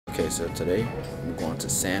Okay, so today I'm going to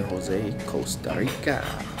San Jose, Costa Rica.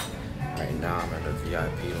 Right now I'm in the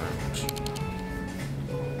VIP lounge.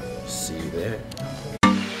 See you there.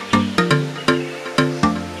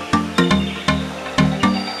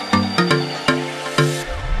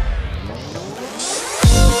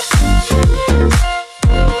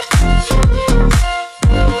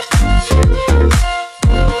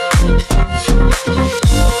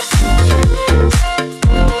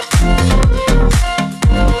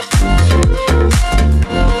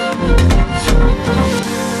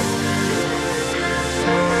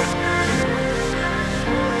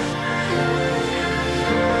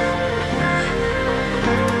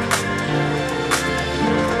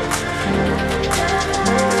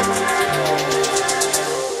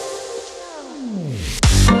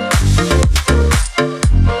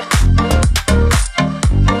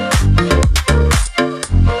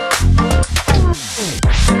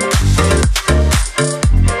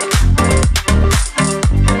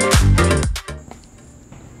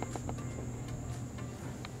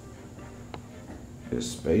 It's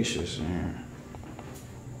spacious, man.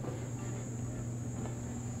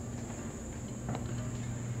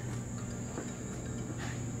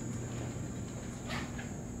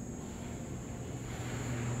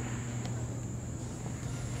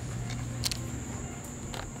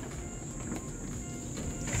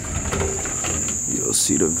 You'll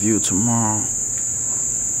see the view tomorrow.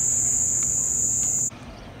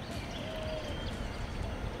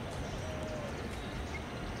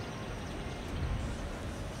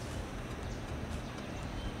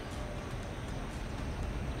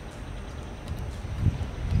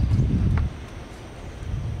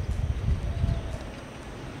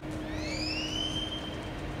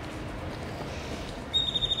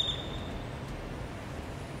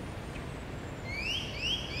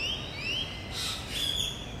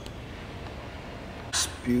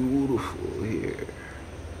 Beautiful here,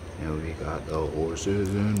 and we got the horses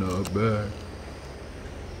in the back.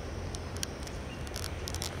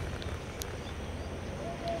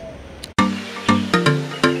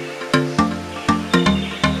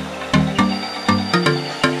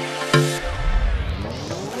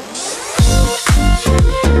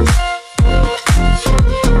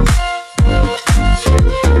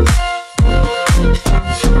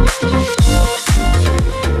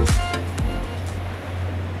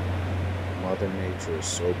 Mother Nature is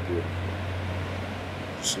so beautiful.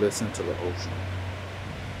 Just listen to the ocean.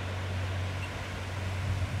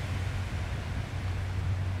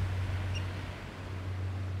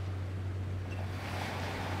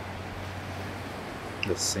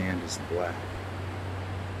 The sand is black.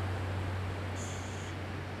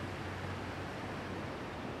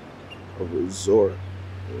 A resort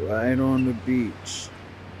right on the beach.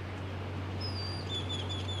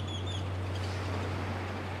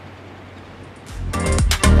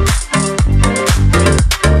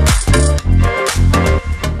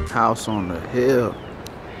 House on the hill.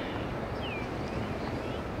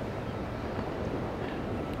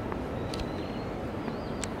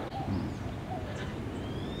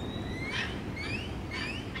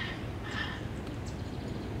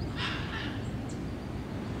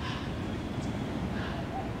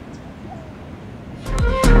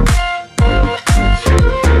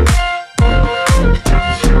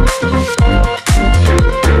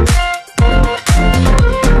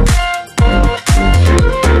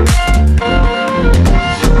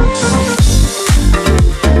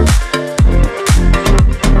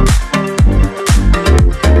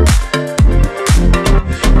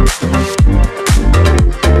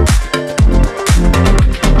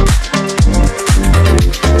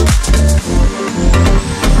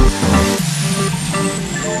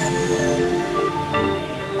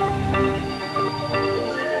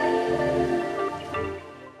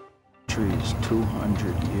 Tree's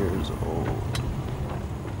 200 years old.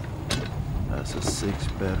 That's a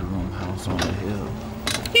 6-bedroom house on the hill.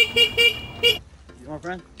 You my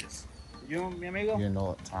friend? Yes. You mi amigo? You know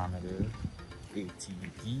what time it is.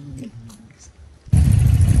 18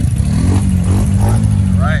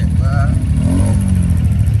 Right, man.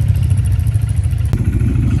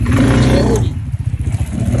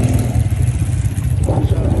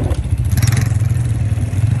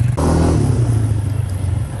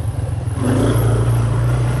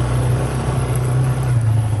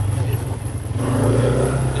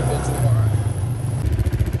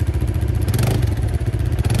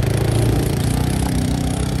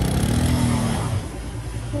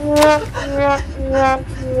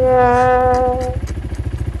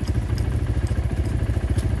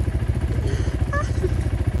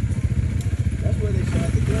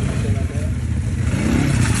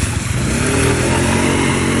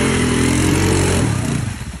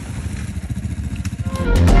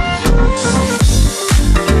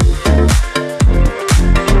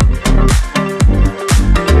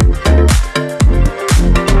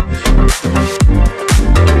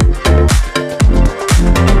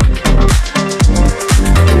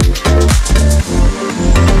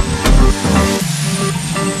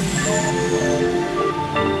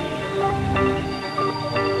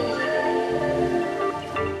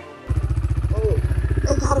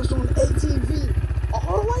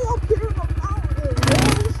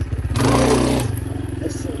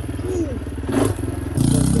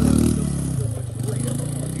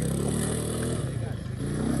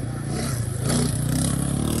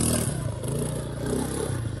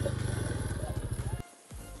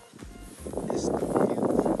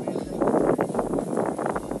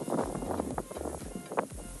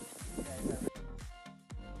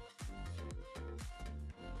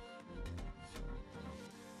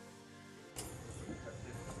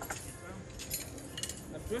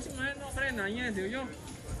 Próxima vez no frena en ese, yo.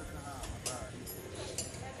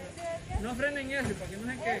 No frena en ese, porque no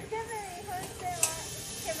sé qué. Es que me dijo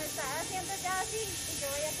que me estaba haciendo ya así y yo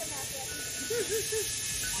veía que me hacía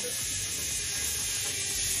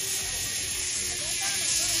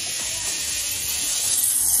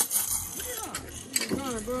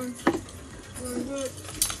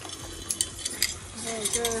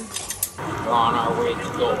We're on our way to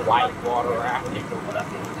go whitewater rafting.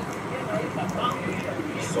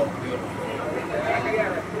 So beautiful.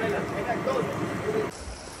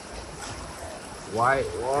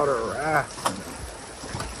 Whitewater rafting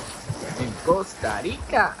in Costa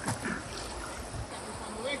Rica.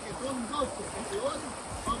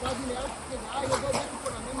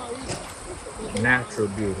 Natural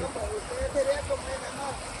beauty.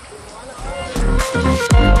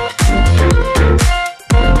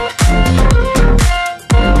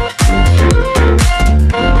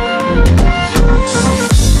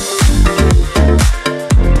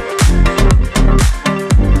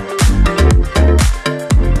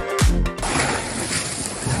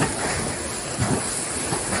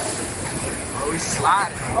 Oh, he's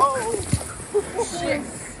sliding. Oh, shit.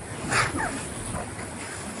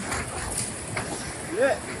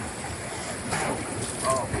 Yeah.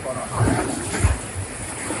 Oh, hold on.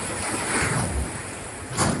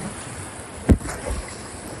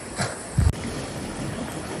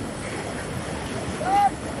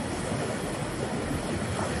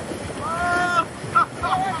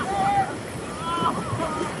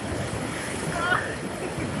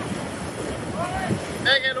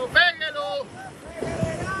 Péguelo, péguelo.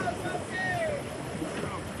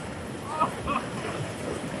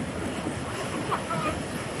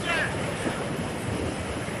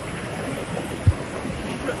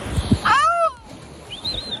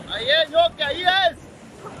 Ahí es, yo que ahí es.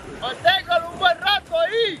 Manténgalo un buen rato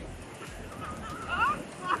ahí.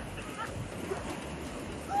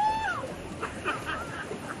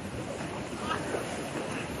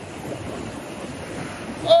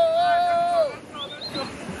 ¡Oh!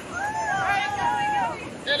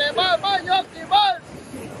 ¡Tiene más, Yoki, más!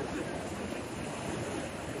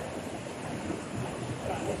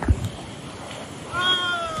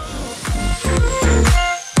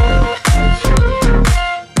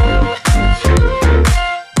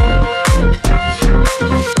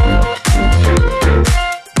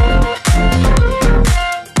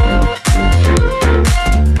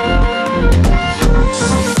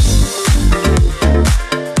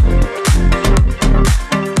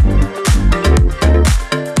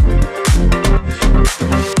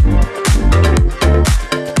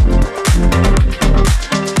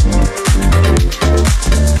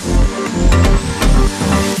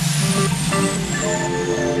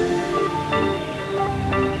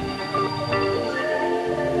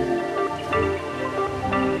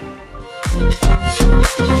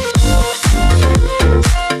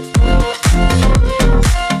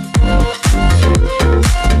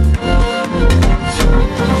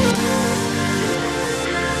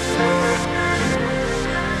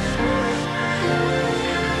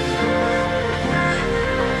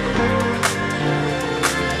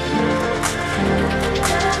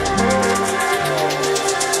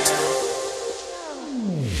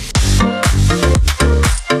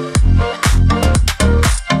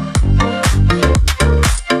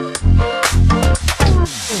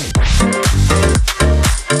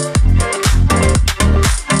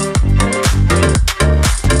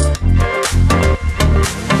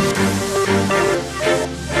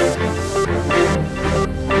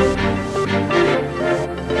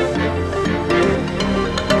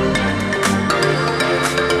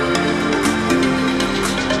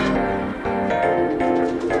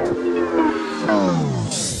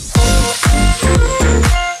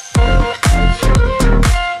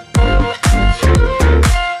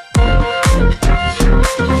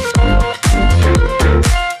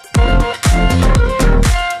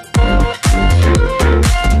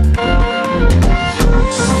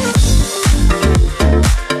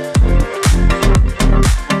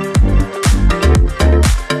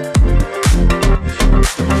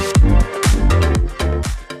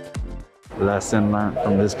 Lesson learned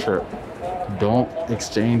from this trip. Don't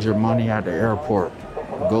exchange your money at the airport.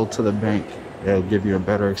 Go to the bank. They'll give you a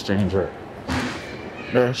better exchange rate.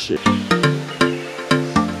 That shit.